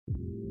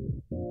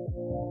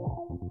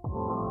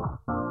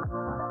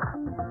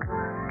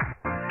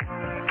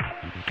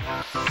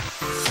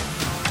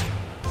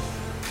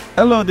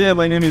Hello there,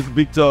 my name is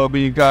Victor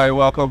Obinkai.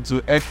 Welcome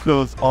to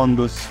Echoes on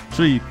the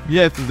Street.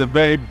 Yes, it's a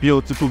very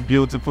beautiful,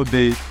 beautiful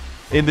day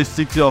in the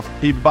city of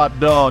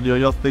Ibadan,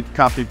 your state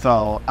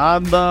capital.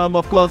 And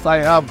of course, I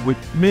have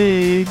with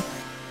me,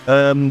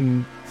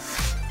 anytime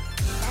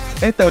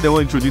they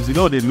want to introduce, you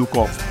know, they look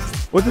up.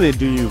 What do they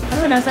do you? I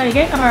don't know, sorry,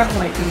 get camera up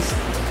like this.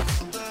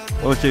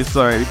 Okay,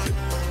 sorry.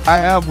 I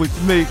have with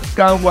me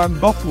Kanwan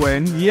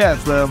Bokwen.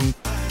 Yes,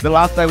 the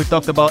last time we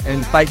talked about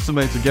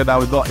entitlement together,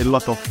 we got a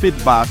lot of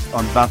feedback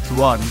on that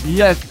one.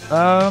 Yes,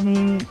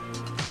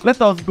 let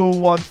us go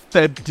one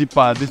step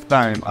deeper this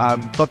time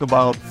and talk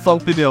about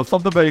something else,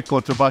 something very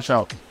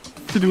controversial.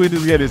 See the way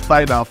this girl is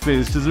tying her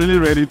face, she's really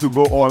ready to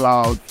go all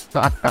out.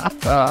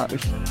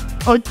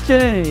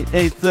 Okay,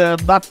 it's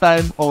that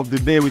time of the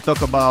day we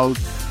talk about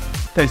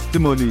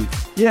testimony.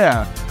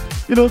 Yeah.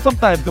 You know,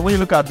 sometimes when you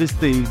look at these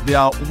things, there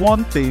are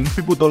one thing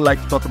people don't like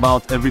to talk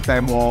about every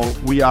time, or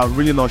we are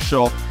really not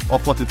sure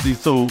of what it is.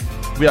 So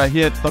we are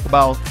here to talk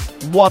about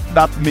what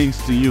that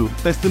means to you.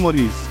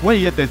 Testimonies. When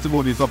you hear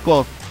testimonies, of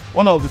course,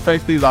 one of the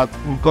first things that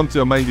will come to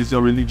your mind is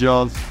your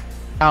religious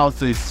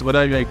houses.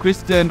 Whether you're a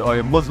Christian or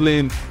a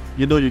Muslim,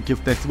 you know you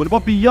give testimony.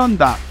 But beyond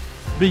that,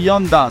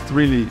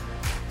 really,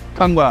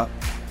 Kangwa,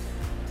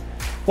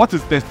 what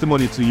is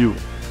testimony to you?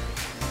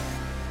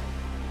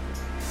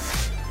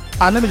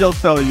 And let me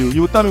just tell you,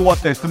 you will tell me what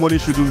testimony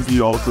shouldn't be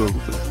also.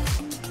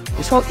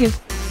 It's okay.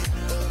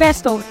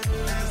 Best of.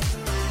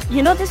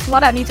 You know this is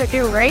what I need to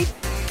do, right?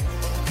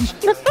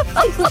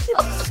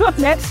 So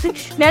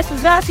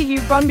next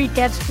you brought me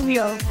get free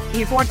of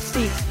the board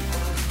seat.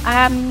 I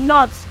am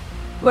not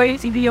going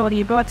to be on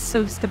the board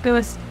seat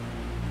because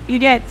you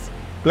get.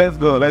 Let's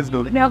go.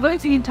 We are going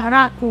to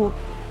interact with.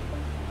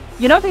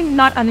 You know things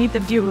not an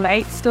interview,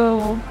 right?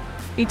 So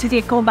into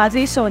the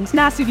conversation. It's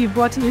not to be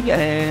brought in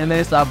here.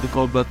 Let's have the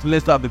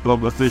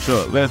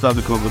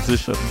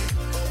conversation.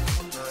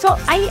 So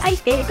I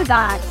think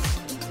that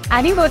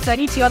I think it's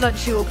a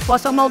theology for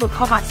someone to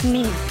come at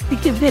me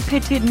because they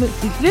pitied me.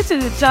 This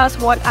is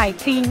just what I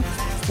think,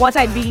 what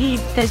I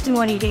believe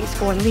testimony is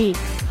for me.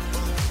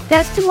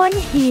 Testimony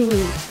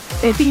healing,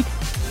 it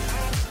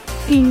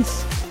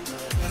is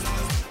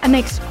an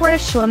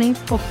expression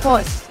of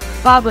us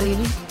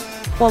verbally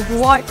of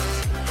what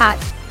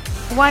has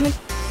one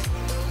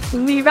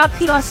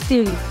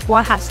miraculously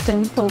what has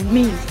done for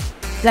me.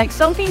 Like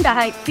something that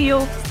I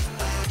feel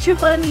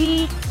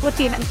truly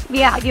within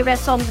there are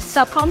some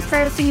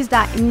circumstances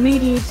that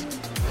immediate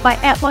by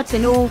effort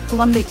and all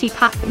one may keep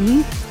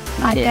happening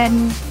and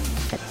then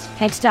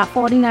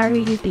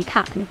extraordinary be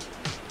happening.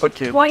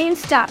 Okay. For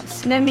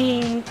instance, let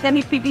me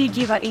quickly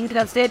give an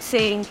instance. Let's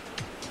say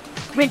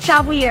we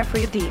travel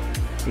every day.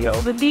 You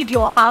know, we leave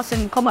your house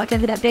and come out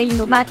every day, you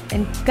know,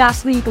 and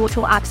ghastly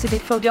auto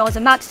accident. So there was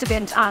an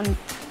accident and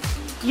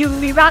you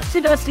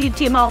miraculously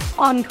came out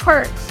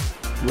unhurt.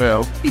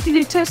 Well, it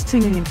is a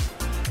testimony.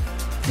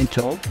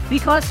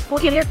 Because,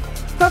 okay, a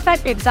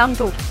perfect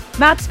example,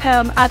 that's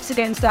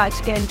accidents that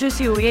can just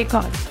you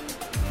record.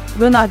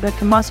 Will not be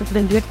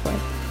massively different.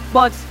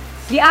 But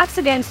the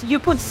accidents you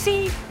could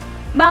see,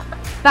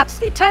 that's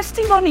the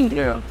testimony.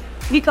 Yeah.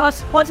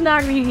 Because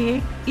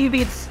ordinarily, if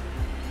it's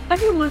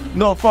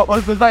no, for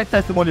us, that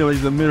testimony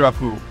is a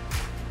miracle.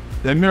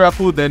 The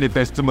miracle, then the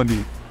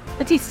testimony.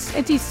 It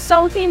is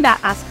something that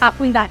has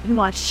happened that you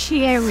are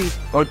sharing.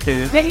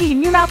 Okay. Very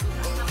miracle.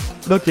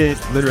 Okay,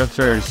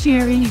 very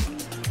sharing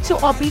to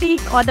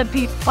uplift other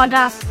people,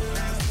 others.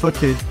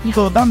 Okay,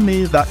 so that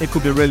means that it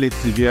could be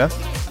relative, yeah?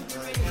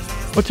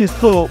 Okay,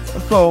 so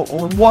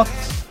what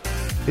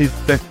is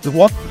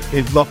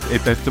not a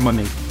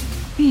testimony?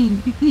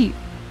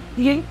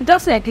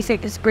 Just like you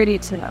said, it's pretty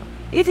now.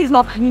 It is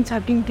not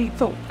interviewing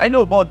people. I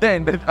know, but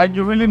then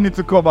you really need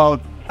to come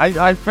out.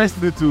 I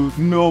first need to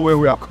know where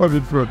we are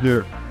coming from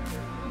here.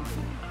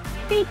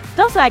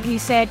 Just like you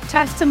said,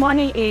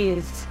 testimony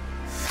is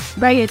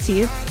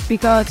relative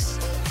because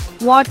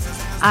what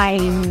I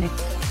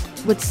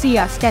would see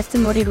as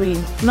testimony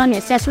will not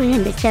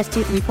necessarily be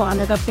testimony for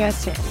another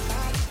person.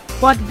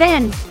 But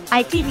then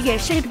I think there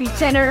should be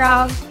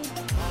general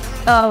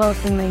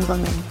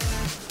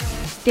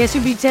there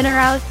should be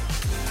general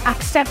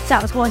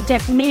acceptance or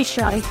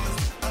definition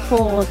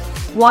for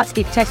what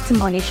the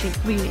testimony should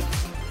be.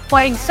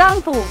 For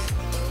example,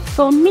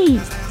 for me,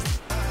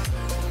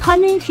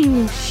 coming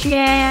to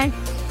share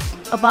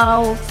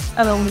about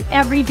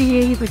every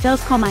day, we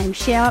just come and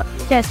share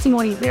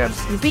testimony.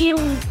 There's real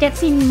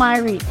getting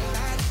married.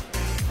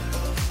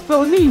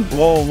 For me.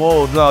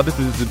 Whoa, no, this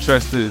is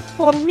interesting.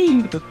 For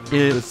me.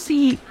 Yes.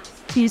 See.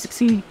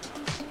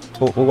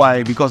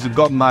 Why? Because you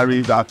got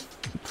married at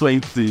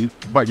 20,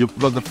 but you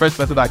was the first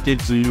person that came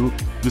to you,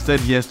 you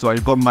said yes to her,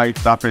 you got married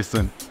to that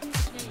person.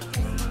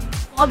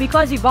 Or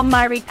because you got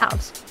married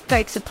out. So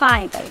it's a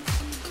client.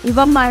 You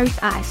got married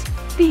as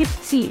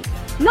 50.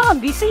 No,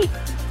 you see,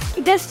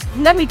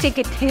 let me take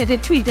it here, the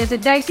twist, there's a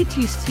dicey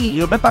twist here.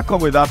 You better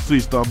come with that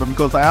twist,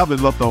 because I have a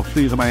lot of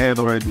things in my head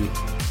already.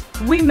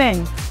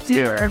 Women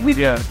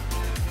Yeah.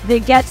 They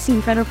get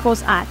seen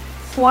menopause at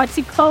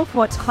 44,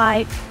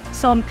 45,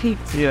 some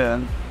people.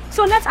 Yeah.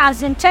 So let's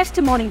as in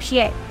testimony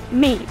here.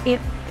 Me, if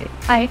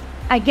I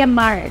get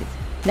married,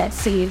 let's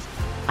say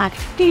at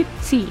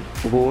 50,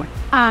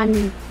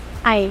 and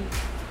I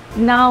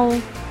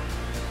now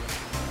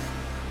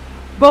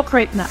go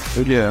pregnant.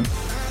 Yeah.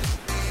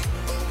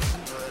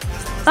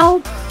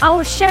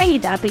 I'll share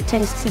it at the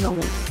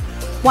testimony.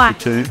 Why?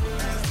 Okay.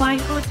 Why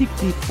not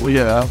people?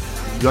 Yeah.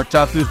 Your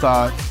chances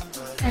are.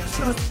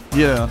 Excellent.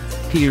 Yeah.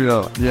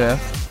 Period. Yeah.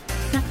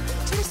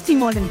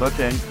 Testimony.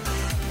 Okay.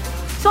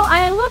 So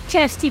I love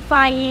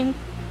testifying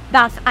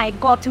that I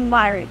got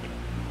married.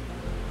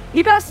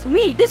 Because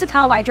this is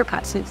how I look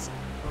at it.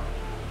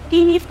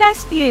 In the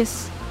first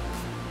place,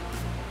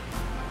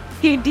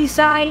 the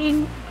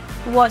design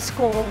was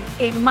for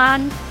a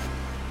man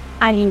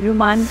and a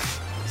woman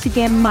to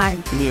get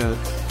married. Yeah.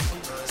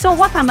 So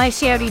what am I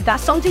sharing?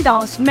 That's something that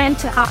was meant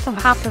to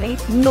happen.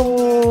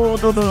 No.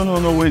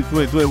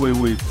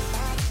 Wait.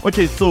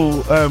 Okay,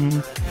 so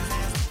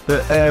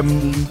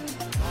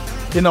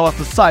in our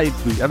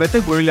society, and I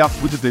think we really have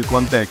to put it in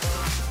context.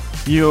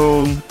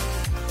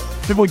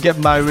 People get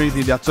married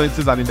in their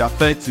 20s and in their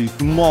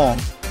 30s more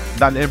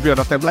than every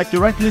other time. Like you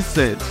rightly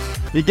said,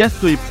 it gets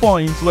to a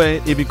point where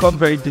it becomes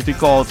very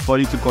difficult for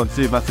you to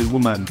conceive as a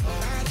woman.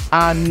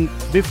 And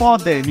before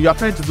then, you are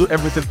trying to do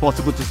everything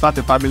possible to start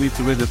a family,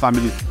 to raise a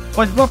family.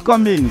 But it's not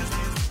coming.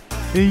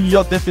 In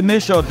your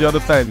definition the other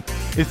time,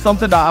 it's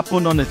something that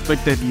happened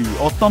unexpectedly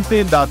or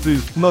something that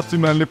is not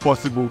humanly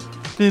possible.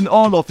 In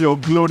all of your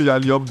glory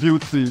and your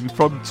beauty,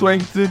 from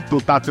 20 to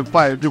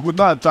 35, you could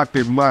not attract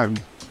a man.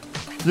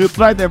 You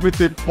tried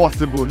everything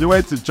possible. You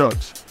went to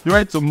church, you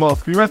went to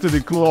mosque, you went to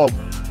the club,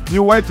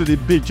 you went to the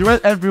beach, you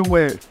went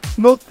everywhere.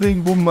 No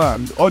single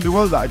man, or the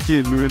ones that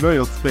came, you will not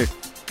expect.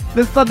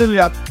 Then suddenly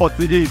at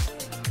 48,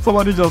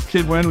 somebody just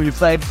came when we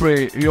started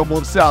praying. Your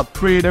mom said, I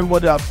prayed,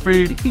 everybody had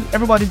prayed,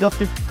 everybody just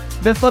came.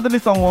 Then suddenly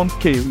someone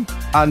came,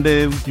 and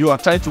then you are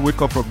trying to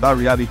wake up from that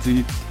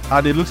reality,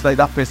 and it looks like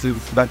that person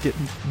that came.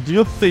 Do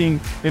you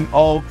think, in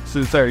all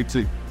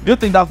sincerity, do you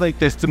think that's like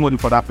testimony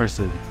for that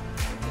person?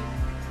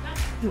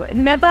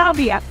 Never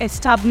be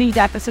established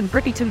that person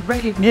pretty to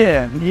ready.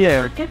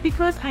 Yeah. Just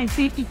because I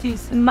say it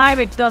is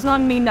marriage does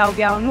not mean that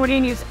we are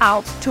running it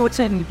out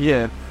totally.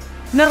 Yeah.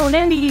 No,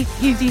 let me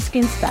give this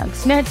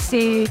instance. Let's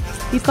say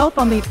you come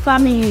from a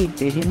family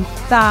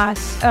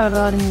that's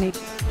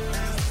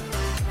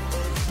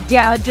they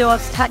are still a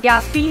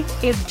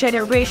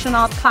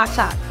generational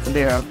pattern.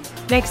 Yeah.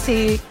 Let's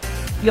say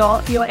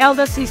your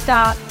elder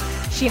sister,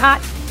 she had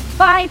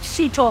 5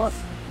 suitors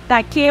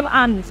that came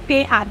and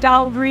paid her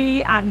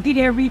dowry and did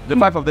everything. The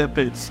 5 of them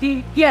paid.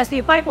 Yes,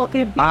 the 5 of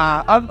them.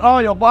 And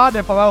all your bad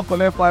and father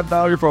collect 5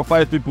 dowry from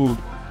 5 people.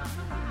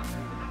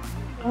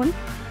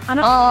 And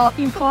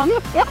inform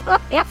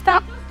after.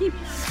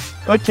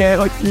 Okay.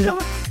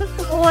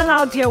 All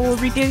out there will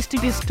reduce to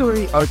this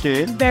story.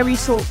 Okay. Very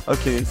so.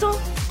 Okay. So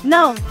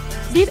now,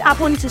 this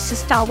happened to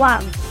Sister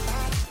One.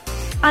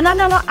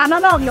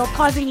 Another of your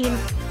cousin,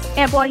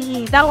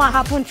 Ebony, that one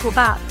happened to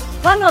her.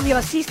 One of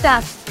your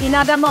sisters in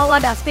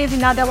Adamawa that stays in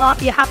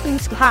Adamawa, it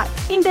happens to her.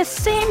 In the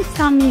same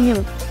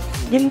family,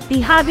 you'll be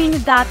having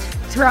that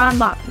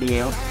drama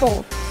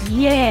for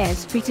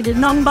years with the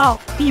number of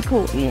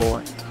people.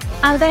 Yeah.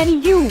 And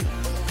then you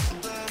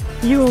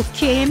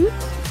came,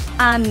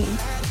 and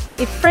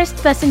the first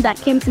person that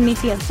came to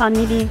meet your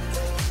family,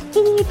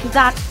 keep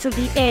that to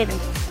the end.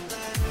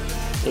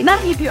 Now,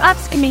 if you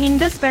ask me in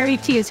this very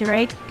case,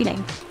 right?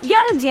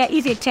 Yes, there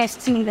is a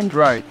testimony.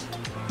 Right.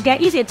 There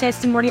is a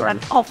testimony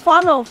of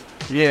follow.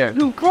 Yeah.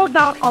 You grow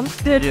down on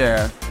the.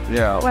 Yeah.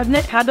 Well,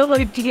 I don't know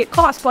if it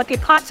costs, but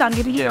it cuts and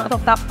the out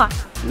of that part.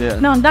 Yeah.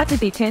 Now that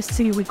is a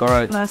testimony.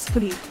 Correct.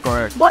 Lastly.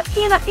 Correct. But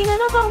in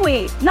another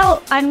way,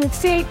 now I would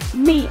say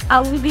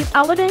I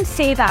wouldn't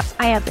say that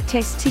I am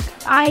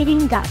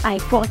testifying that I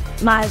got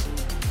married.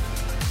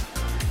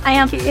 I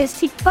am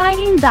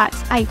testifying that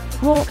I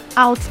broke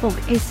out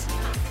of this.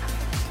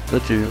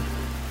 That's you.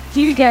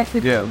 Do you get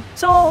it? Yeah.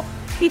 So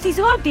it is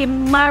not the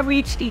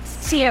marriage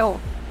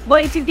itself,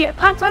 but it is the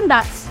pattern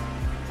that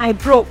I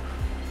broke.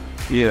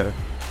 Yeah.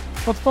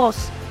 Of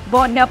course,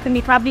 God helping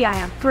me. Probably I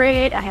have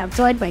prayed, I have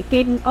joined by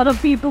dating other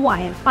people, I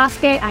have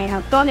fasted, I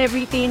have done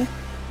everything,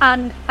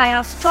 and I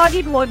have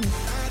studied what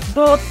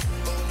both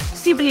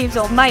siblings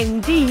of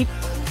mine did.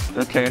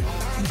 Okay.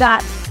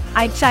 That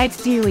I tried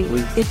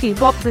doing. If he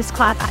bought this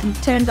class and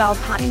turned out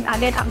fine,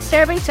 and then I'm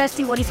serving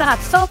testimony. So that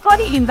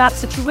somebody in that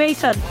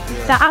situation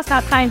that has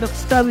that kind of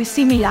story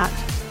similar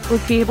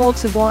would be able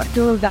to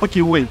do that.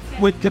 Okay, wait.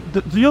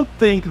 Do you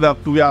think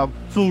that we are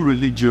too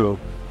religious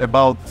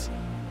about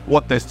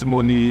what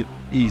testimony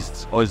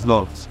is or is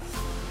not?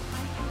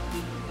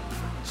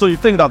 So you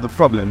think that's the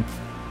problem?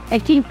 I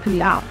think we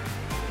are.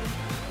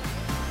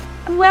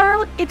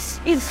 Well, it's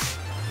in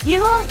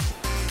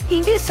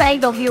this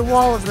side of your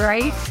world,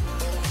 right?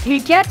 You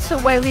get to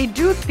where we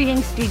do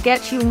things to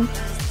get you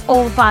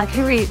over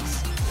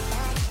grades.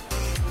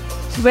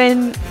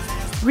 When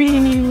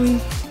really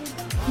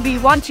we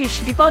want to,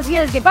 because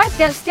yes,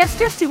 there's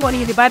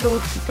testimony in the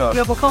Bible. Okay. We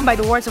overcome by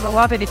the words of our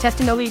mouth and the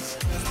testimonies.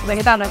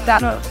 Like that.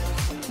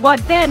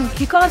 But then,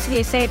 because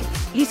they said,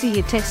 this is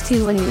a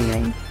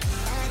testimony,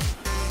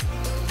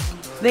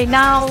 they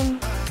now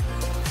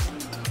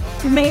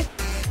make,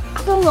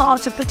 I don't know how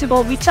to put it,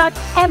 but we turn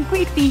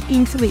everything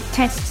into a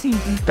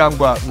testimony.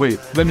 Kangwa, wait,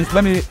 let me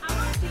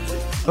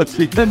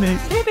Let me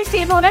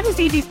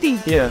say this thing.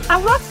 Yeah.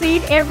 I'm not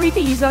saying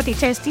everything is not a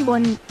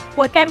testimony,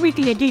 but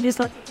everything again is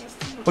not.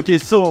 Okay,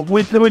 so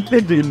we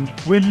live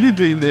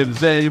in a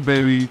very,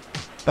 very,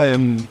 a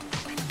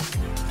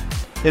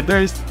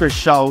very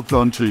special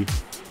country,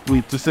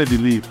 to say the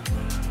least.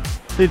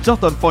 It's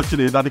just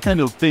unfortunate that the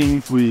kind of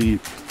things we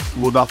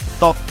would have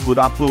thought would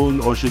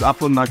happen or should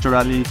happen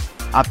naturally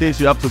are things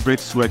you have to break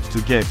sweat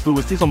to get. So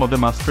we see some of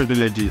them as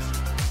privileges.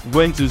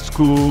 Going to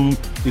school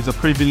is a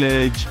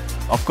privilege.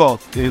 Of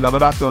course, in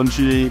another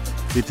country,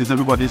 it is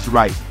everybody's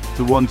right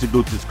to want to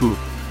go to school.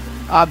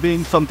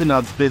 Having something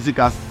as basic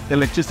as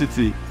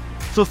electricity.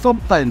 So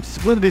sometimes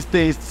when these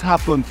things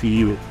happen to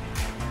you,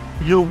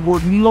 you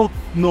would not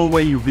know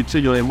when you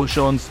betray your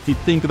emotions to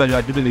think that you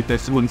are giving a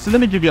testimony. So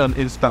let me give you an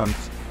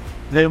instance.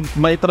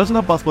 My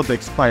international passport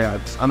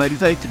expired and I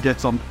decided to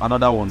get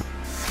another one.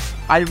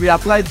 I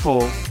reapplied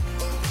for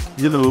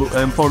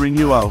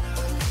renewal.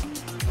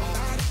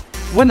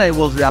 When I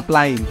was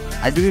reapplying,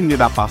 I didn't need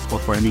a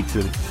passport for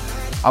anything.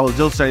 I was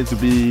just trying to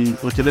be,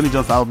 okay, let me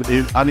just have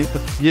a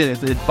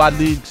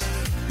valid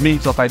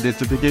means of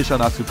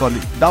identification, as we call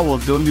it. That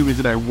was the only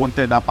reason I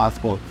wanted that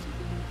passport.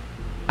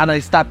 And I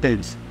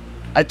started.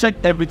 I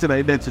checked everything I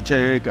needed to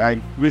check.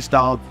 I reached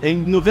out.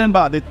 In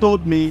November, they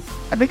told me,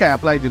 I think I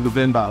applied in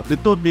November, they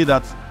told me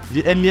that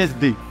the earliest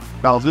day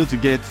that I was going to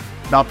get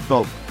that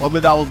stuff, or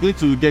that I was going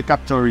to get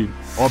capturing,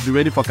 or be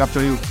ready for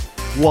capturing,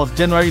 was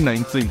January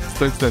 19,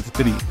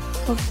 2023.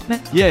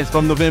 Yes,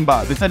 from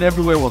November. They said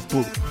everywhere was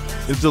booked.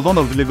 It was one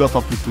of the Lagos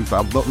offices,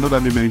 I'm not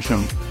let me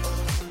mention.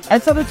 I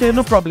said, okay,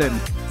 no problem.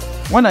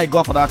 When I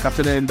got for that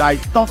capturing, I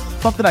thought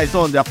something I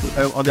saw on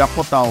their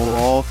portal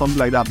or something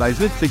like that, it's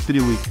going to take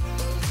 3 weeks.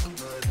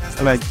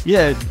 Like,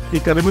 yeah,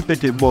 it can even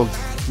take a month.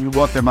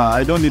 Whatever.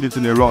 I don't need it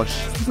in a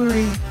rush.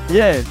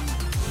 Yes.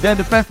 Then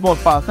the first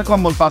month passed,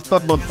 second month passed,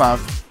 third month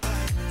passed.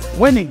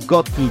 When it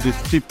got to the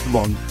 5th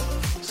month,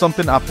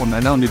 something happened. I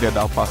now needed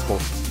that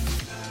passport.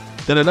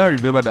 Then I now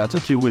remember that,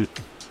 okay, wait,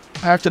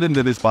 I actually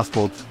needed this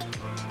passport.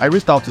 I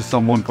reached out to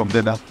someone from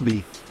there that,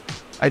 please,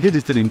 I did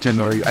this thing in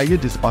January. I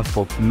need this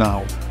passport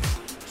now.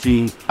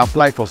 She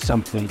applied for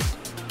something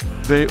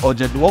very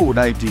urgent. What would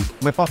I do?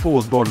 My passport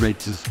was not ready.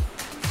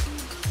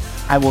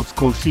 I was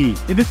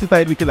confused. In this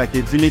society, looking like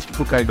a village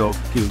people kind of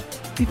skill.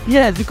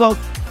 Yes, because,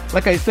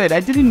 like I said, I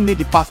didn't need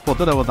the passport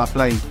when I was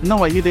applying.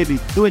 Now I needed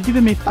it. They were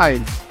giving me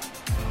time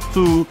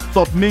to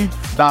submit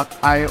that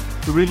I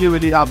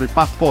really have a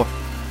passport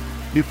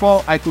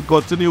before I could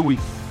continue with.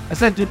 I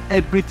sent in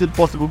everything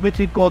possible,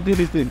 making God do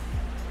anything.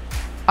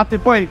 At the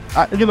point,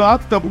 I had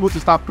to tell people to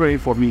start praying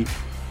for me.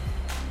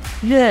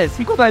 Yes,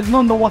 because I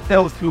don't know what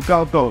else to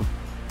count on.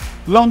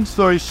 Long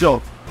story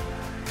short,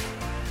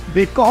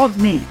 they called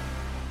me.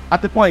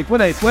 At the point when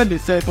they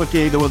said,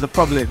 okay, there was a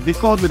problem, they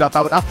called me that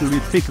I would have to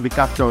retake the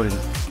capturing.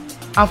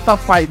 After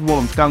 5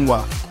 months,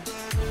 Kangwa.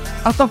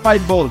 After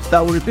 5 months,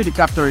 that will repeat the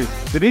capturing.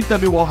 They didn't tell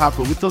me what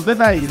happened. It was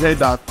then I heard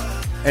that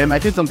I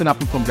think something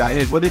happened from their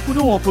end, but they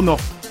couldn't open up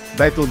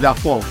that it was their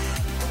fault.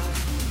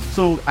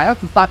 So I had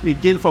to start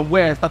again from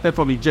where I started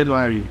from in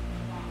January.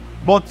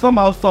 But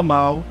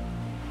somehow,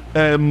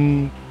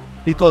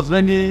 it was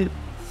really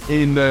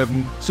in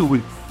 2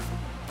 weeks.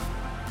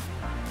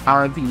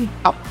 And do you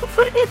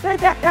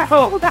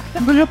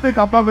think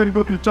I'm not very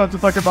good to church to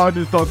talk about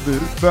this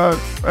topic?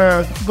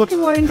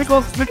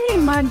 Because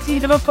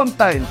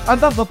sometimes, and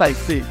that's what I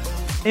say,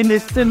 in a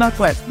sinner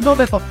class,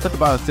 let's talk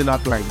about a sinner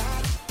class.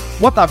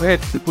 What I've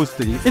heard people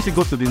say, if you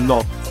go to the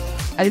north,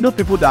 I know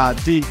people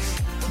that did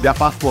their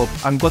passport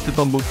and got it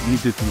almost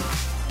immediately.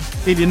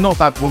 In the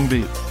north at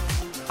Bombay.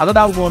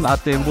 Another one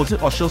at was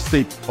it Osho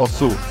State or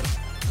so.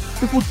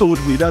 People told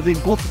me that they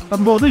got,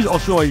 this is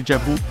Osho or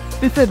Ijebu.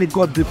 They said they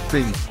got this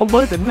thing.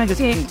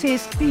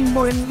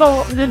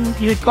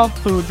 It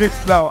comes to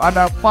this now, and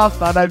I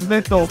passed and I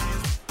met up.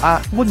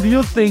 What do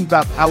you think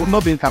that I would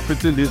not be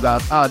interpreting this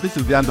as, this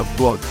is the end of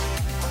God?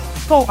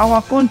 So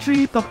our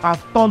country has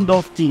turned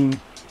off things,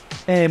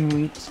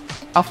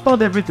 I've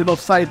turned everything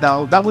upside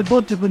down, that we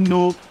don't even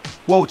know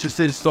what we should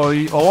say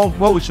sorry or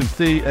what we should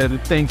say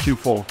thank you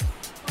for.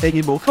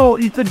 So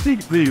it's a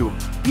big deal.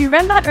 You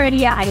remember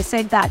earlier I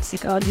said that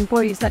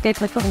before you started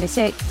talking, they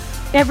said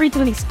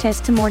everything is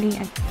testimony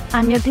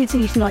and your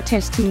duty is not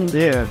testimony.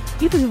 Yeah.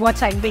 This is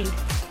what I mean.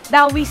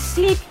 That we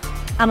sleep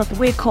and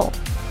wake up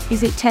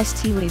is a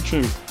testimony.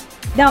 True.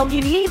 That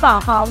we leave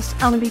our house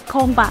and we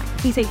come back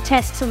is a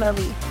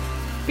testimony.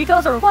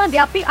 Because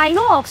I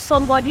know of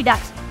somebody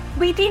that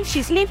we think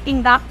she's lived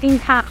in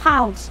her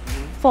house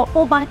for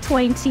over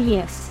 20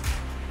 years.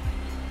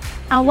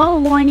 And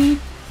one morning,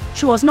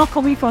 she was not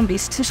coming from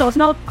this. She was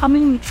not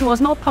coming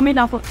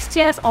down for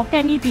stairs or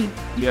anything.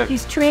 Yeah. He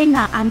strained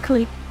her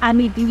ankle and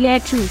he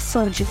led to his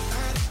surgery.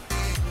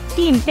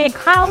 in a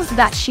house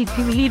that she'd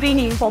been living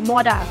in for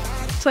more than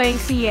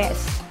 20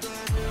 years.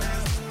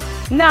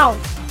 Now,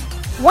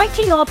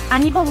 waking up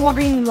and even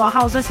wandering in your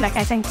houses, like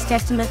I said in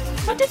Testament,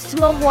 but this is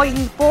not what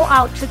you go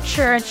out to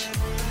church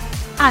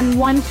and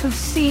want to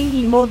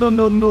see.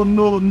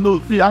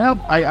 No. See,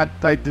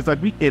 I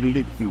disagree a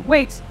little.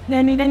 Wait,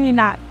 let me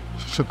not.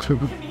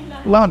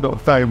 Land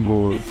of time,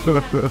 boy.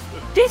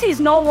 This is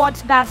not what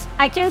that's.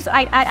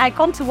 I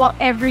come to work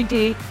every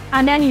day,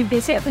 and then if they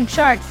say in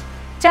church,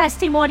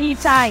 testimony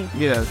time.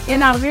 Yes.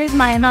 And I'll raise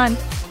my hand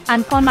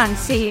and come and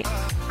say,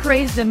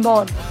 praise the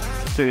Lord.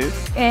 See?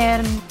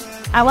 And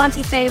I want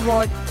to say,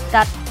 Lord,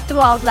 that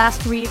throughout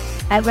last week,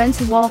 I went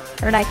to work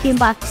and I came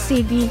back to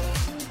CV.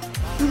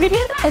 Really,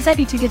 I said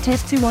it to the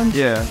testimony.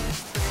 Yeah.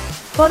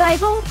 But I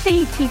don't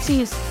think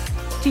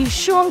it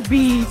should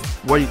be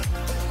Wait.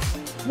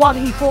 what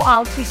he go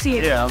out to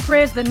say. Yeah.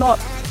 Praise the Lord.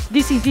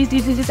 This is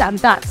this and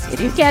that.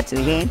 You get to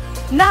me.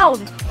 Now,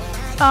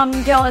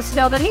 there was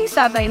the list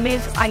that I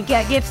made. I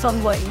gave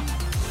somebody.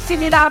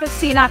 Similar to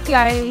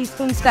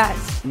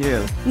instance.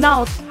 Yeah.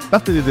 Now,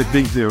 That is a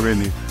big deal,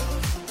 really.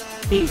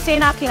 he's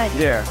saying that like,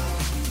 Yeah.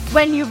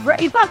 when you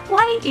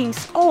apply in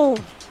school,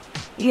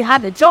 you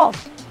have a job.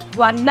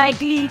 You are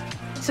likely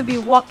to be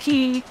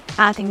working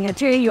and you're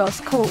doing your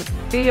school,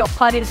 doing your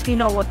parties, you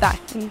know what that.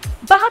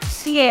 But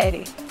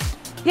here,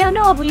 you're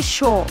not really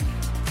sure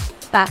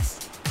that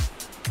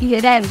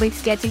you're then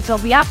with getting. So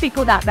we have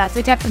people that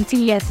say 20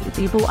 years with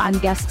people and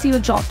they're still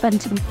dropping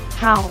to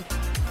how.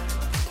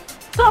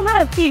 So I'm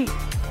gonna think,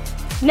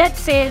 let's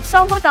say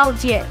someone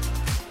out here,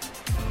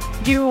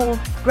 you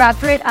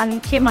graduate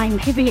and came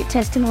and give a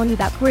testimony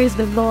that praise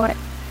the Lord.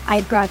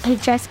 I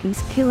graduated just in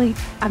skilling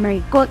and I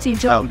got a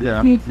job.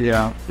 Yeah.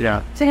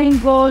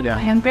 Thank God, Yeah.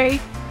 I am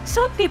very.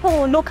 Some people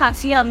will look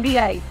at you and be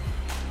like,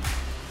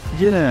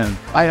 Yeah,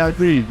 I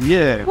agree.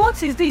 Yeah.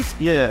 what is this?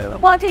 Yeah.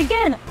 But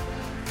again,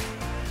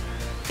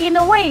 in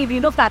a way, if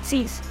you look at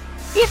this,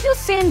 if you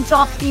send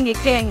job in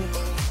again,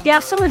 there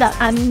are some that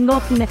are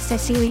not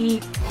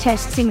necessarily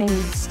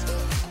testimonies.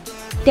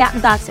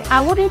 That's it.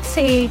 I wouldn't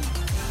say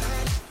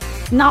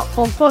not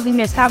for causing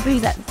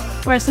established that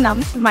person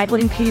might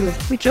wouldn't pay you.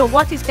 Which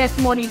what is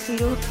testimony to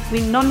you?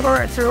 We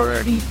number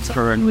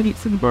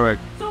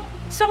Correct. So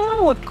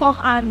someone would come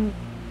and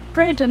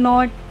pray to the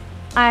Lord.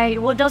 I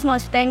would just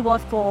want to thank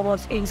God for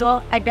what in.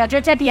 So I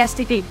graduated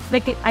yesterday.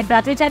 Like I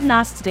graduated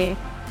last day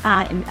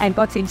and I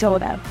got a job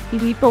that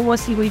people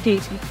was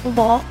irritated.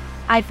 But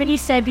I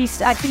finished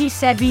service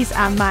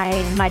and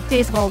my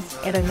test was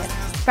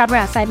proper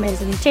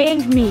assignments and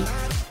changed me.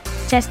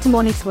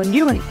 Testimonies for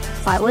you.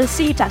 I will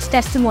see it as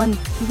testimony.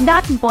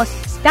 That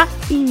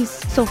is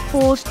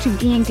supposed to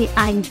be the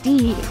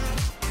ideal.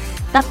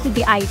 That's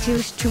the ideal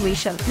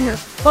situation.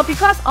 But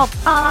because of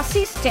our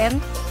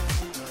system,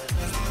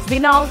 we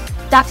know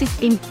that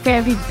is a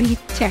very big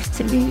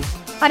testimony.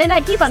 And then I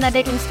give another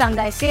instance.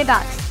 I say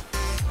that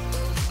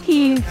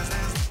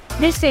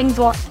this thing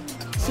was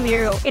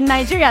scenario. In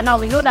Nigeria now,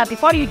 we know that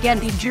before you get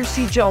the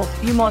juicy job,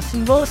 you must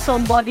know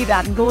somebody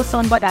that knows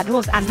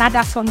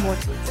another somebody.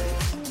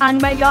 And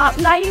when you're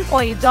applying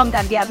for a job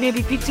that they are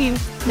maybe pitching,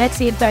 let's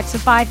say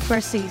 35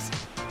 persons,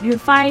 you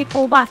find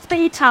over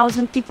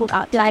 3,000 people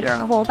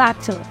applying for that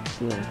job.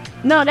 Yeah.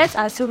 Now let's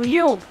assume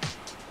you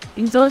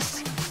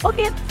just,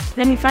 okay,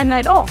 let me find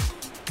out,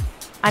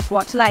 at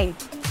what line?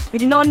 We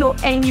did not know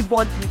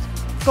anybody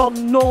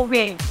from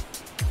nowhere.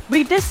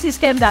 With this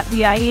system that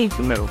we are in,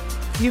 No.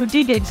 you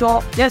did a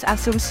job, just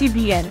assume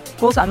CBN,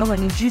 goes along on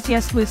the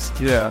GCS list.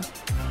 Yeah.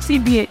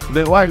 CBN,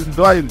 Then why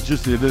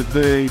just say that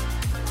they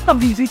some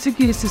of these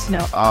cases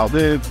now.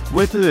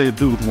 what do they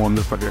do with one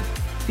motherfucker?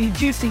 The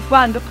juicy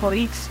one, the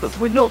police, but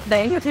we're not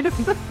there.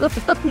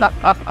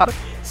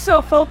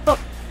 So,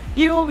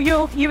 you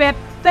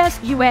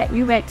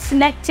were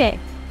selected.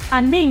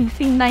 And mean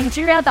in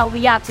Nigeria that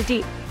we are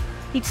today,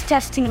 it's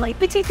testing like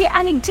particularly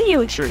and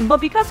until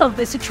but because of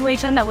the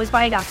situation that was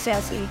buying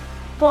ourselves in,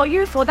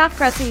 for that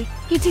person,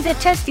 it is a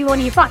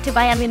testimony. In fact, if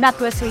I am in that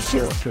person,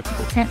 sure.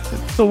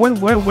 So when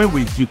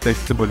we do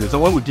testimonies,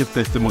 or when we give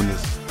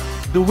testimonies,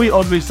 do we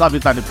always have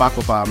it at the back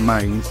of our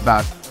minds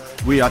that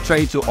we are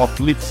trying to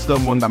uplift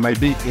someone that might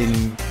be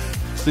in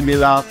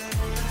similar,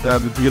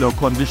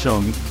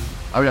 conditions,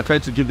 and we are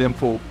trying to give them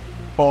hope,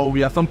 or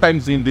we are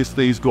sometimes in these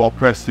days to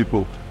oppress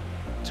people?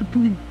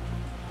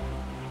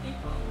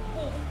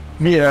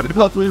 Yeah,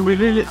 because we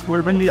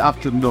really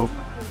have to know.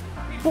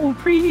 Oh,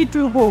 really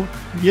do hope.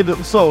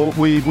 So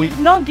we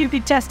Not give the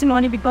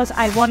testimony because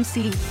I want to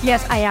see.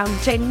 Yes, I am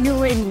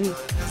genuinely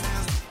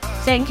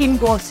thanking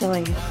God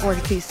for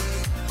this.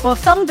 For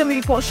some of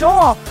me, for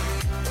sure.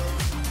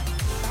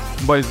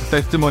 But it's a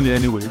testimony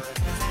anyway.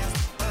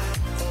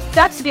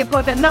 That's the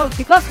problem. No,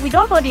 because we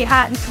don't know the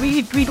hands.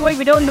 We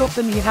don't know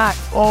from the heart.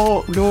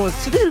 Oh no!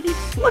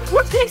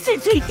 What makes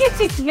it?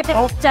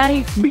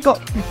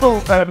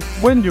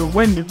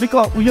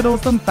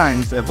 Because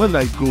sometimes when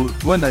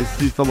I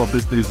see some of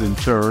these things in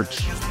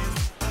church,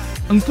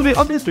 and to be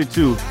honest with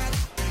you,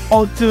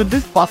 until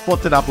this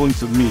passport thing happened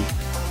to me,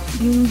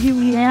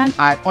 Yeah.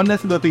 I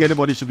honestly don't think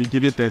anybody should be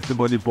giving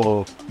testimony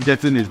for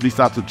getting his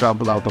visa to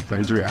travel out of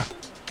Nigeria.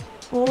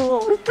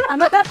 Oh,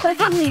 another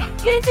question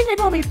is, getting it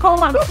on the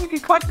call and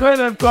Quite good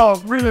and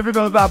tough, really,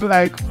 because I'm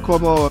like,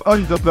 come on, all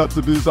you just have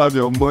to do is have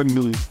your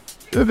money.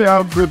 If you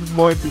have good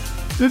money,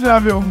 you should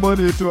have your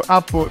money to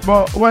Apple.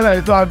 But when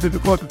I saw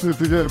difficult to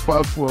get a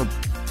passport,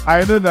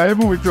 I know that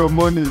even with your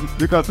money,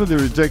 you can still be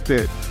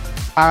rejected.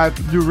 And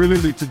you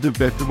really need to give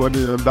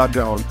testimony on that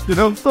down. You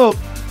know, so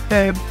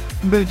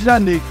the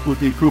journey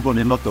could improve on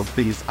a lot of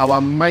things. Our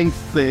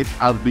mindset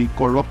has been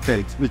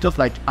corrupted. We just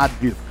like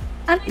addict.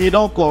 And it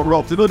all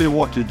corrupts. You know they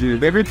what to do.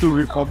 They need to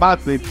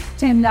reformat it.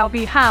 Then now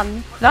we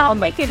have now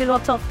making a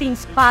lot of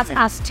things pass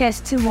as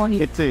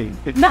testimony.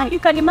 Now you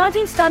can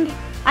imagine standing.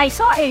 I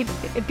saw a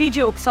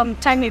video some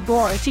time ago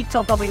on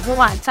TikTok of a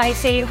woman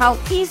saying how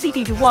easy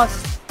it was.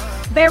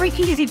 Very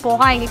easy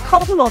for her in a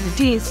couple of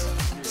days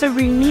to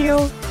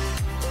renew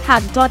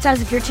her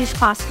daughter's British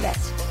passport.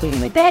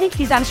 Very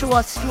easy, and she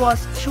was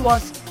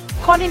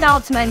calling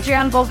out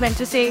Nigerian government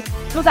to say,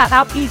 look at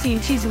how easy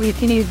it is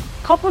within a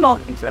couple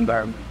of weeks.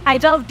 I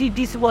just did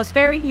this, was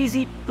very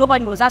easy.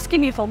 Nobody was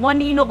asking me for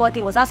money,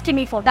 nobody was asking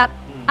me for that.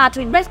 At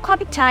the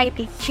record time,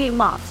 it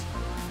came out.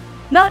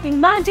 Now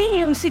imagine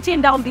him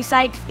sitting down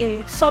beside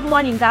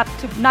someone in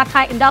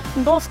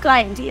those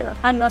clients here,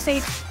 and I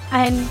say,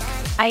 and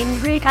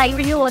I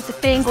really want to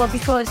thank God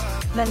because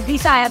the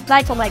visa I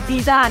applied for my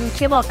visa and it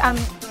came up. And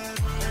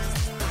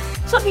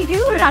so if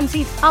you can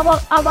see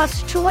our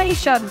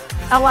situation,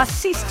 our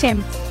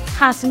system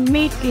has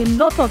made a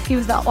lot of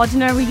things that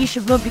ordinarily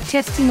should not be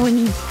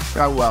testimony.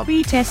 Well,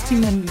 be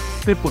testimony.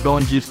 people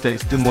don't give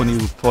testimony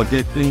for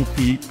getting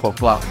paid for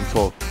class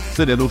before,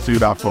 so they don't feel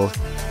that first.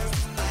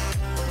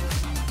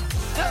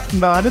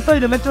 Nah, they tell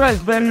you the lecturer is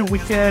very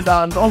wicked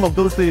and all of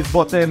those things,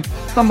 but then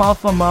somehow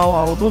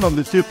I was one of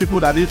the few people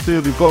that did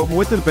still because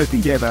waiting the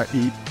person get that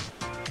eat.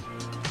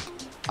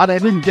 And I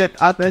didn't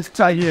get at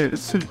extra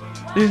years.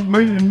 It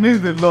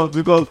means a lot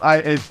because I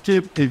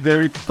escaped a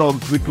very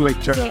toxic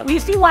lecture. Yeah, you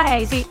see why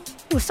I say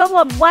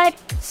why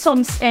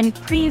some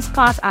employees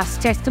pass as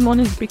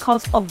testimonies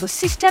because of the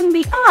system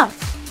we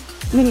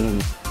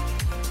have.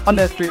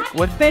 Honestly,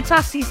 with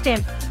better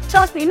system.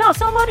 Trust me, now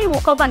somebody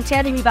will come and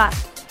tell me that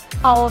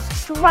I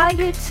was trying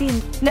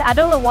to, I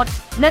don't know what,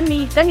 let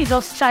me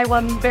just try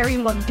one very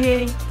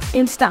mundane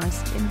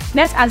instance.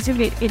 Let's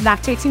assume a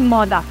lactating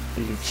mother.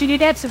 She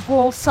needed to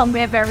go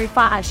somewhere very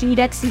far and she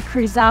needed to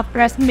preserve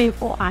breast milk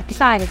for her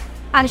child.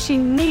 And she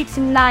needs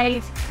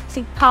light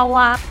to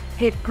power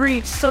her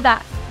breast so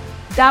that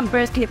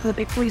breast milk will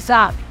be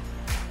preserved.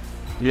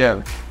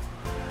 Yeah.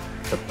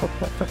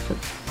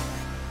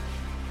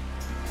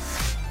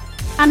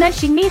 And then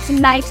she needs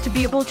light to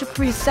be able to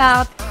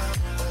preserve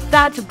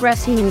that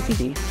breast milk.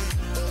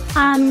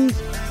 And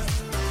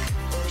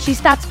she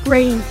starts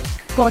praying,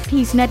 God,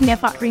 please let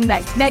never bring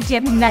light, let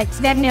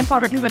never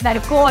bring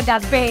light, God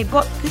has been.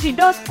 But she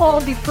does all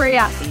the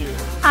prayers,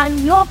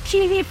 and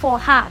luckily for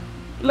her,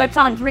 let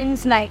her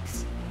brings light.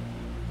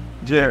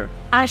 Yeah.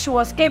 And she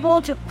was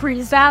able to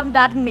preserve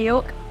that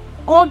milk,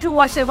 or do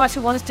whatever she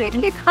wants to,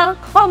 and it can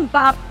come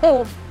back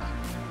home.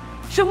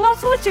 She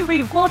wants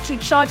to go to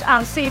church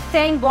and say,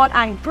 thank God,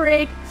 and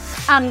pray,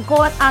 and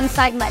God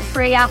answered my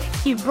prayer.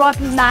 He brought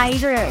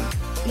light.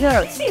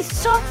 This is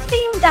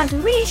something that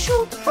we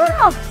should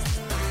have.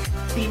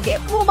 The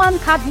woman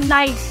had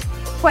light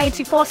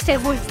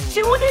 24/7.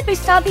 She wouldn't be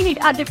standing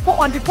it on the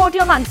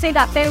podium and say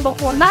that thank God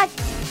for light.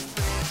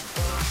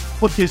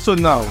 Okay, so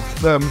now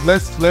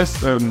let's do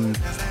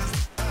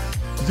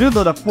you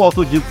know that people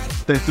also give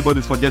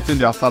testimonies for getting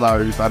their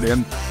salaries at the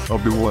end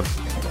of the month?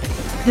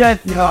 Yes,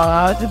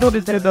 yeah, you know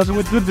this thing,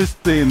 we do this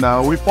thing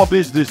now, we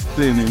publish this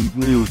thing in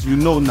news, you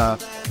know now.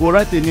 We'll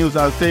write the news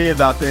and say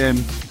that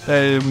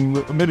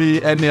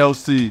maybe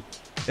NLC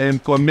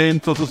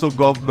commend so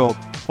governor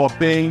for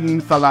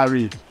paying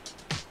salary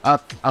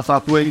as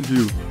at when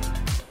due.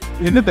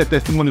 You need a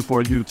testimony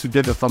for you to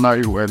get the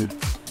salary when it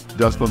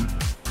just don't.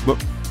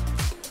 But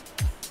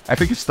I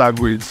think it's time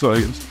with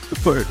sorry.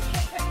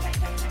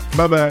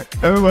 Bye bye.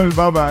 Everybody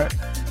bye bye.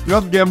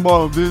 Just get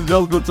more of this,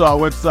 just go to our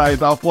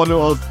website and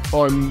follow us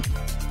on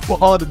for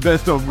all the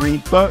best of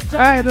breed. But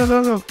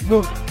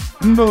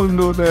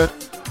no,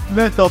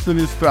 let us in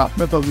this trap.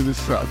 I don't want to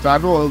scratch. I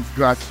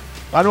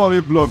don't want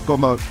my blood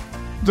come out.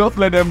 Just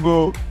let them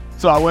go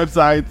to our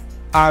website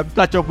and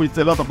catch up with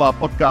a lot of our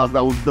podcasts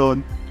that we've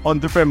done on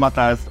different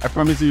matters. I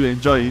promise you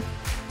enjoy it.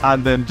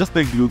 And then just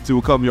thank you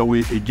to come your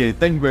way again.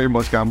 Thank you very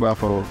much, Kambra,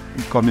 for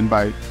coming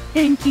by.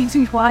 Thank you for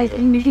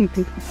inviting me.